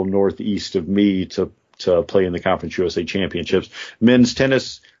a little northeast of me to play in the Conference USA Championships. Men's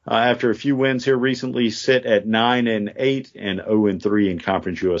tennis, after a few wins here recently, sit at 9-8 and 0-3 in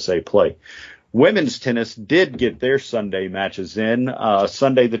Conference USA play. Women's tennis did get their Sunday matches in.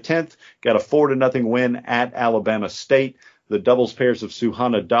 Sunday the 10th got a 4-0 win at Alabama State. The doubles pairs of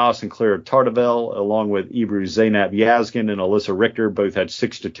Suhana Das and Clara Tartavel, along with Ibru Zainab Yazgan and Alyssa Richter, both had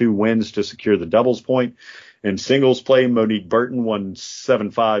 6-2 wins to secure the doubles point. In singles play, Monique Burton won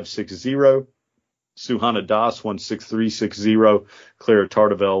 7-5, 6-0. Suhana Das won 6-3, 6-0. Clara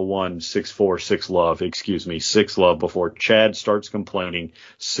Tartavel won 6-4, 6-love before Chad starts complaining.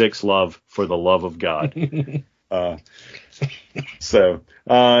 6-love for the love of God.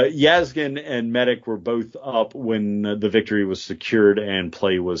 Yazgan and Medic were both up when the victory was secured and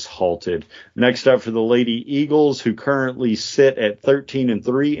play was halted. Next up for the Lady Eagles, who currently sit at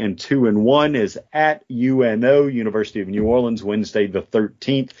 13-3 and 2-1, is at UNO, University of New Orleans, Wednesday the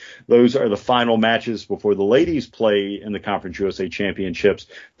 13th. Those are the final matches before the ladies play in the Conference USA Championships,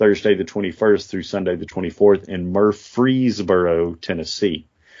 Thursday the 21st through Sunday the 24th in Murfreesboro, Tennessee.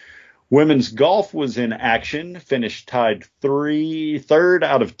 Women's golf was in action, finished tied third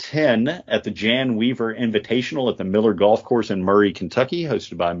out of 10 at the Jan Weaver Invitational at the Miller Golf Course in Murray, Kentucky,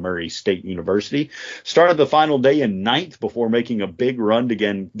 hosted by Murray State University. Started the final day in 9th before making a big run to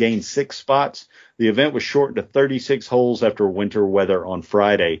gain 6 spots. The event was shortened to 36 holes after winter weather on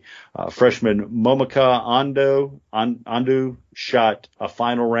Friday. Freshman Momika Andu shot a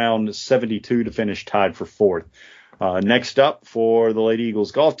final round 72 to finish tied for 4th. Next up for the Lady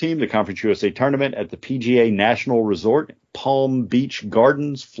Eagles golf team, the Conference USA tournament at the PGA National Resort, Palm Beach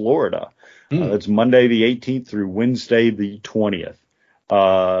Gardens, Florida. That's Monday the 18th through Wednesday the 20th.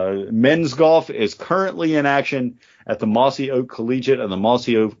 Men's golf is currently in action at the Mossy Oak Collegiate and the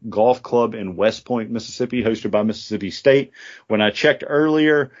Mossy Oak Golf Club in West Point, Mississippi, hosted by Mississippi State. When I checked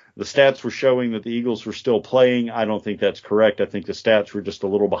earlier, the stats were showing that the Eagles were still playing. I don't think that's correct. I think the stats were just a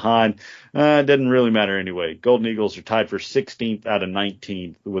little behind. It didn't really matter anyway. Golden Eagles are tied for 16th out of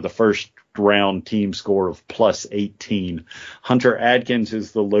 19th with a first round team score of plus 18. Hunter Adkins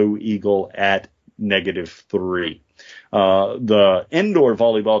is the low Eagle at -3. The indoor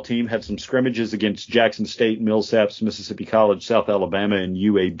volleyball team had some scrimmages against Jackson State, Millsaps, Mississippi College, South Alabama, and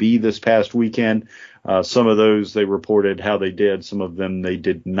UAB this past weekend. Some of those they reported how they did. Some of them they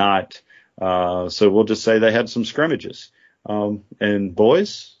did not. So we'll just say they had some scrimmages. And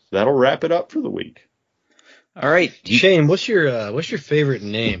boys, that'll wrap it up for the week. All right. Shane, what's your favorite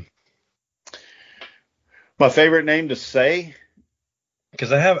name? My favorite name to say?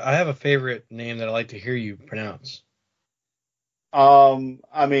 Because I have a favorite name that I like to hear you pronounce.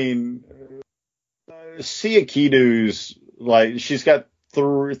 I mean, Sia Kidu's, like, she's got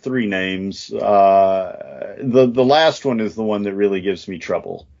three names. The last one is the one that really gives me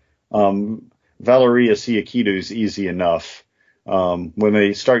trouble. Valeria Siakidu's easy enough. When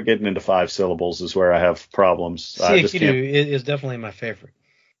they start getting into 5 syllables is where I have problems. Siakidu is definitely my favorite.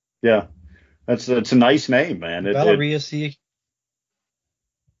 Yeah. It's a nice name, man. Valeria Siakidu.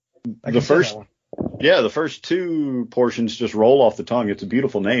 The first 2 portions just roll off the tongue. It's a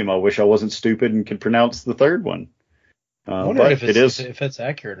beautiful name. I wish I wasn't stupid and could pronounce the third one. I wonder if it's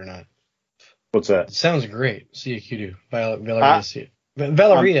accurate or not. What's that? It sounds great. CAQ Valeria.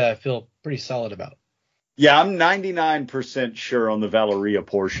 Valeria, I feel pretty solid about. Yeah, I'm 99% sure on the Valeria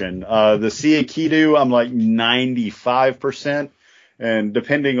portion. The Siakidu, I'm like 95%. And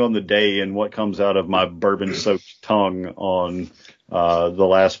depending on the day and what comes out of my bourbon-soaked tongue on the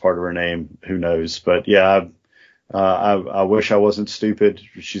last part of her name, who knows? But yeah, I wish I wasn't stupid.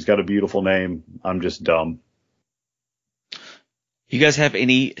 She's got a beautiful name. I'm just dumb. You guys have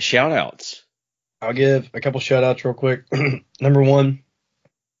any shout-outs? I'll give a couple shout-outs real quick. Number one,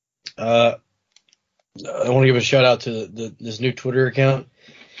 I want to give a shout-out to this new Twitter account,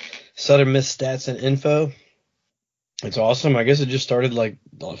 Southern Miss Stats and Info. It's awesome. I guess it just started like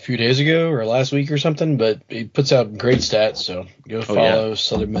a few days ago or last week or something, but he puts out great stats. So go follow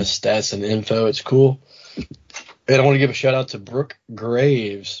Southern Miss Stats and Info. It's cool. And I want to give a shout out to Brooke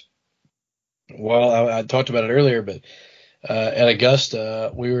Graves. Well, I talked about it earlier, but at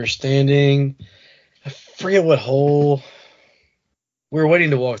Augusta, we were standing, I forget what hole. We were waiting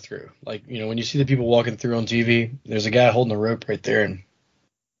to walk through. Like, you know, when you see the people walking through on TV, there's a guy holding a rope right there, and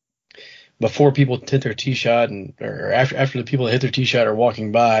before people hit their tee shot or after the people that hit their tee shot are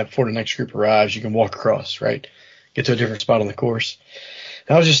walking by, before the next group arrives, you can walk across, right? Get to a different spot on the course.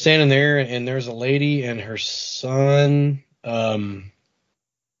 And I was just standing there, and there's a lady and her son talking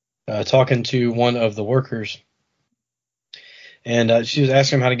to one of the workers. And she was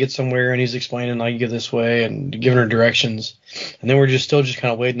asking him how to get somewhere, and he's explaining, like, you get this way, and giving her directions. And then we're still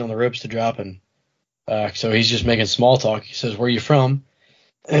kind of waiting on the ropes to drop, and so he's just making small talk. He says, "Where are you from?"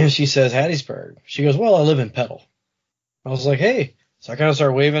 And she says, "Hattiesburg." She goes, "Well, I live in Petal." I was like, "Hey." So I kind of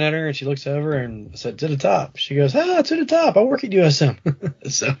started waving at her, and she looks over and I said, "To the top." She goes, "To the top. I work at USM."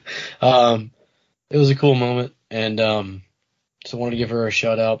 So it was a cool moment, and so I wanted to give her a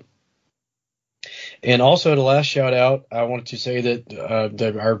shout out. And also the last shout out, I wanted to say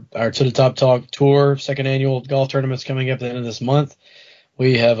that our To the Top Talk Tour second annual golf tournament's coming up at the end of this month.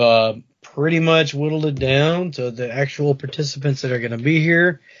 We have pretty much whittled it down to the actual participants that are going to be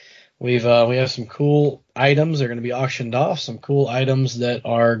here. We have some cool items that are going to be auctioned off, some cool items that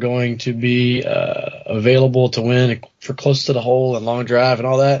are going to be available to win for close to the hole and long drive and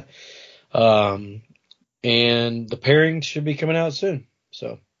all that. And the pairing should be coming out soon.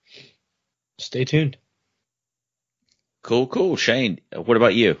 So stay tuned. Cool. Shane, what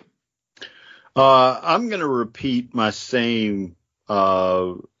about you? I'm going to repeat my same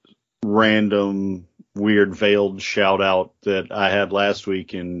random, weird, veiled shout out that I had last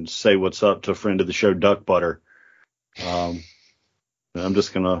week and say what's up to a friend of the show, Duck Butter. I'm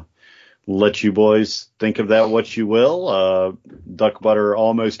just going to let you boys think of that what you will. Duck Butter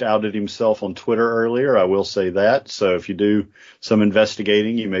almost outed himself on Twitter earlier. I will say that. So if you do some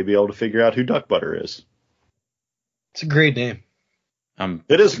investigating, you may be able to figure out who Duck Butter is. It's a great name.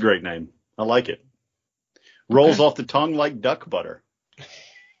 It is a great name. I like it. Rolls off the tongue like duck butter.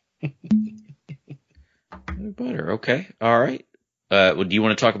 Butter. Okay. All right. Well, do you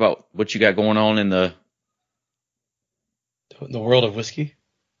want to talk about what you got going on in the world of whiskey?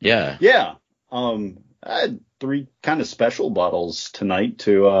 Yeah. Yeah. I had 3 kind of special bottles tonight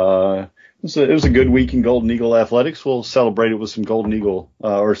to, it was a good week in Golden Eagle Athletics. We'll celebrate it with some Golden Eagle,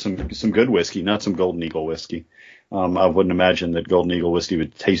 or some good whiskey, not some Golden Eagle whiskey. I wouldn't imagine that Golden Eagle whiskey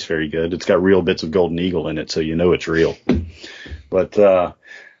would taste very good. It's got real bits of Golden Eagle in it, so you know it's real. But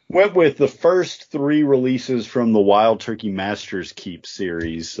went with the first 3 releases from the Wild Turkey Masters Keep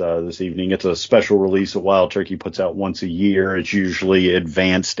series this evening. It's a special release that Wild Turkey puts out once a year. It's usually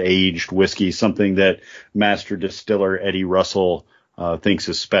advanced aged whiskey, something that master distiller Eddie Russell thinks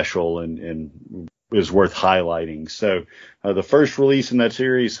is special and is worth highlighting. So the first release in that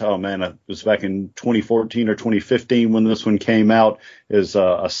series, it was back in 2014 or 2015 when this one came out, is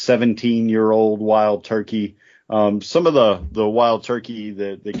a 17-year-old Wild Turkey. Some of the Wild Turkey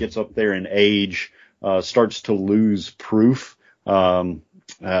that gets up there in age starts to lose proof.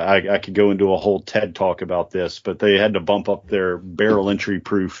 I could go into a whole TED talk about this, but they had to bump up their barrel entry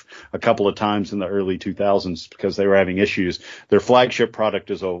proof a couple of times in the early 2000s because they were having issues. Their flagship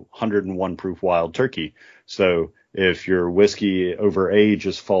product is a 101 proof Wild Turkey. So if your whiskey over age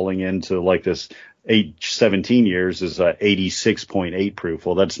is falling into like this age 17 years is 86.8 proof.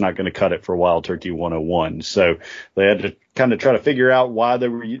 Well, that's not going to cut it for Wild Turkey 101. So they had to kind of try to figure out why they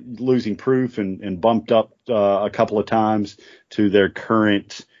were losing proof and bumped up a couple of times to their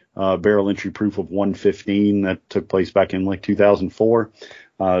current barrel entry proof of 115 that took place back in like 2004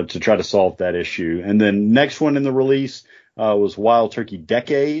 to try to solve that issue. And then next one in the release was Wild Turkey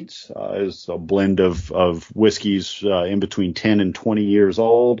Decades. Is a blend of whiskeys in between 10 and 20 years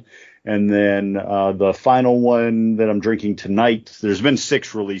old. And then the final one that I'm drinking tonight, there's been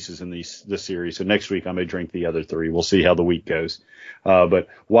 6 releases in this series. So next week I may drink the other 3. We'll see how the week goes. But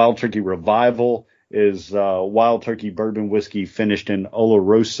Wild Turkey Revival is Wild Turkey bourbon whiskey finished in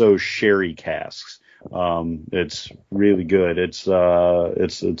Oloroso sherry casks. It's really good. It's a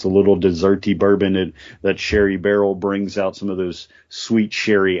little desserty bourbon. That sherry barrel brings out some of those sweet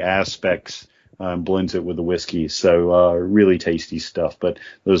sherry aspects. Blends it with the whiskey. So really tasty stuff. But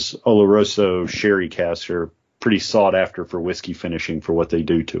those Oloroso sherry casks are pretty sought after for whiskey finishing for what they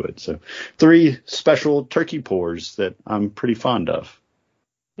do to it. So 3 special turkey pours that I'm pretty fond of.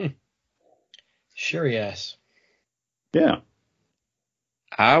 Sherry ass. Yeah.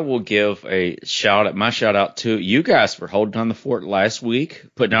 I will give my shout out to you guys for holding on the fort last week,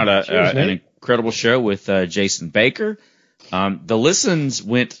 putting out an incredible show with Jason Baker. The listens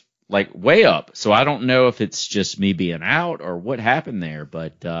went like way up, so I don't know if it's just me being out or what happened there,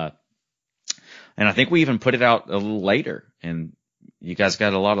 but and I think we even put it out a little later, and you guys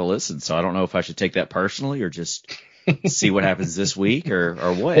got a lot of listens, so I don't know if I should take that personally or just see what happens this week or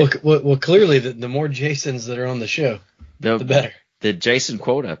what. Well, clearly the more Jasons that are on the show, the better. The Jason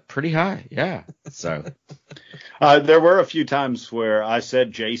quota pretty high, yeah. So there were a few times where I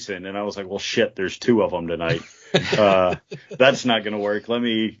said Jason, and I was like, well, shit, there's 2 of them tonight. That's not going to work. Let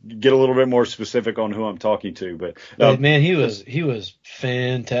me get a little bit more specific on who I'm talking to. But man, he was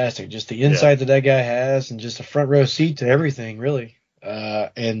fantastic. Just the insight that guy has, and just a front row seat to everything, really.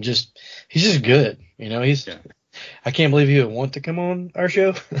 And he's just good. You know, I can't believe he would want to come on our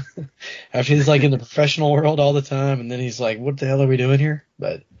show after he's like in the professional world all the time, and then he's like, "What the hell are we doing here?"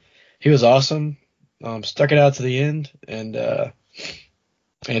 But he was awesome. Stuck it out to the end, and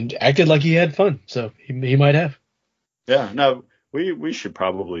acted like he had fun. So he might have. Yeah, no, we should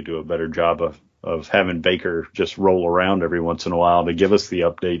probably do a better job of having Baker just roll around every once in a while to give us the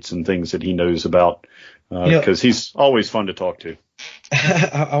updates and things that he knows about, because he's always fun to talk to.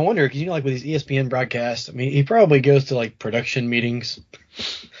 I wonder, because like with these ESPN broadcasts, I mean, he probably goes to like production meetings,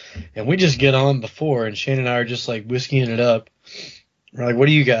 and we just get on before, and Shane and I are just like whiskeying it up. We're like, "What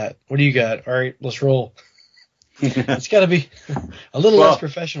do you got? What do you got? All right, let's roll." It's got to be a little less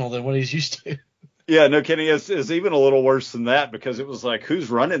professional than what he's used to. Yeah, no kidding. It's even a little worse than that, because it was like, who's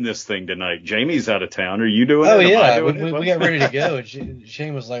running this thing tonight? Jamie's out of town. Are you doing it? Oh, yeah. We got ready to go. And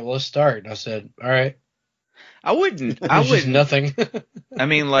Shane was like, well, let's start. And I said, all right. I wouldn't. Nothing. I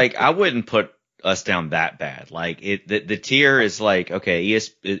mean, like, I wouldn't put us down that bad. Like, the tier is like, okay,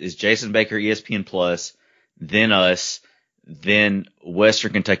 is Jason Baker, ESPN Plus, then us, then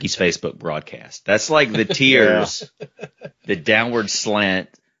Western Kentucky's Facebook broadcast. That's like the tiers, the downward slant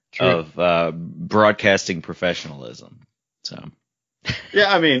of broadcasting professionalism. So,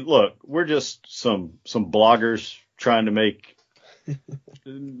 yeah, I mean, look, we're just some bloggers trying to make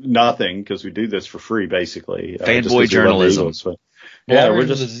nothing, because we do this for free, basically. Fanboy journalism. Eagles, but, yeah, we're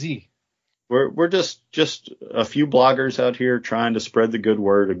just a few bloggers out here trying to spread the good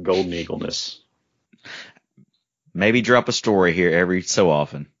word of Golden Eagleness. Maybe drop a story here every so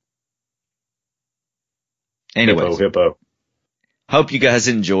often. Anyways, hippo. Hope you guys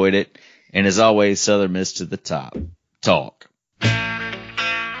enjoyed it. And as always, Southern Miss to the top. Talk.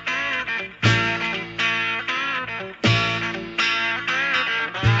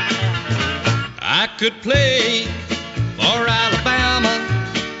 I could play for Alabama,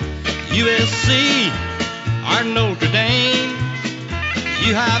 USC, or Notre Dame.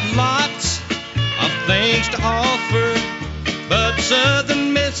 You have lots of things to offer, but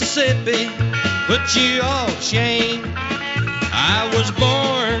Southern Mississippi puts you all to shame. I was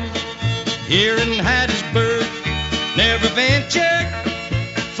born here in Hattiesburg, never ventured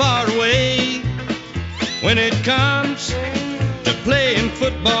far away. When it comes to playing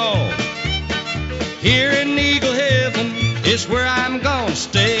football, here in Eagle Heaven is where I'm gonna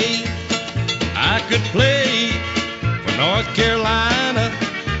stay. I could play for North Carolina,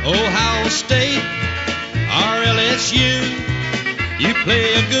 Ohio State, or LSU. You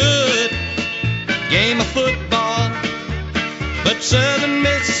play a good game of football, but Southern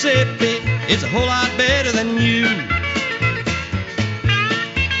Mississippi is a whole lot better than you.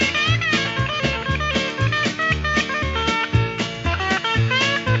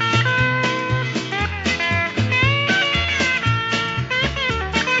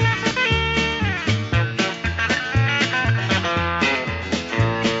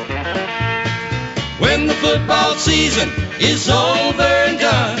 When the football season is over and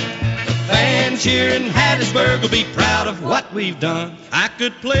done, the fans here in Hattiesburg will be proud of what we've done. I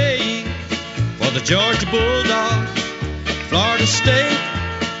could play for the Georgia Bulldogs, Florida State,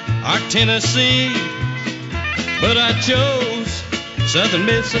 or Tennessee, but I chose Southern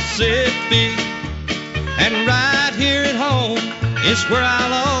Mississippi. And right here at home is where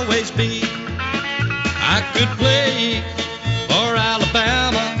I'll always be. I could play for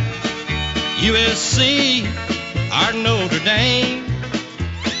Alabama, USC, or Notre Dame.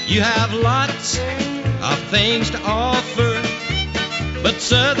 You have lots of things to offer, but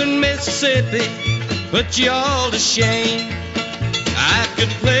Southern Mississippi put you all to shame. I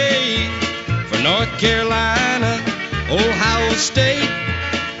could play for North Carolina, Ohio State,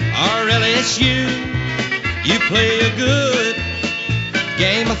 or LSU. You play a good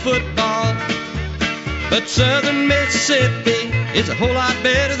game of football, but Southern Mississippi is a whole lot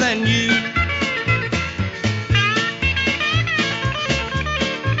better than you.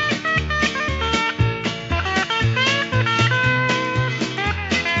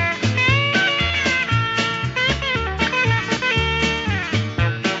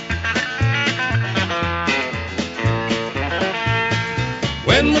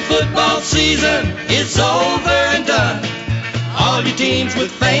 When the football season is over and done, all your teams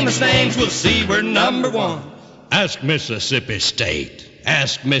with famous names will see we're number one. Ask Mississippi State.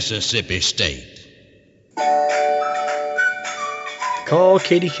 Ask Mississippi State. Call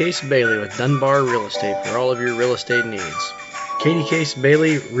Katie Case Bailey with Dunbar Real Estate for all of your real estate needs. Katie Case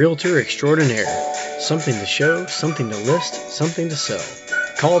Bailey, Realtor Extraordinaire. Something to show, something to list, something to sell.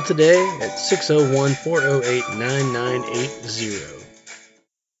 Call today at 601-408-9980.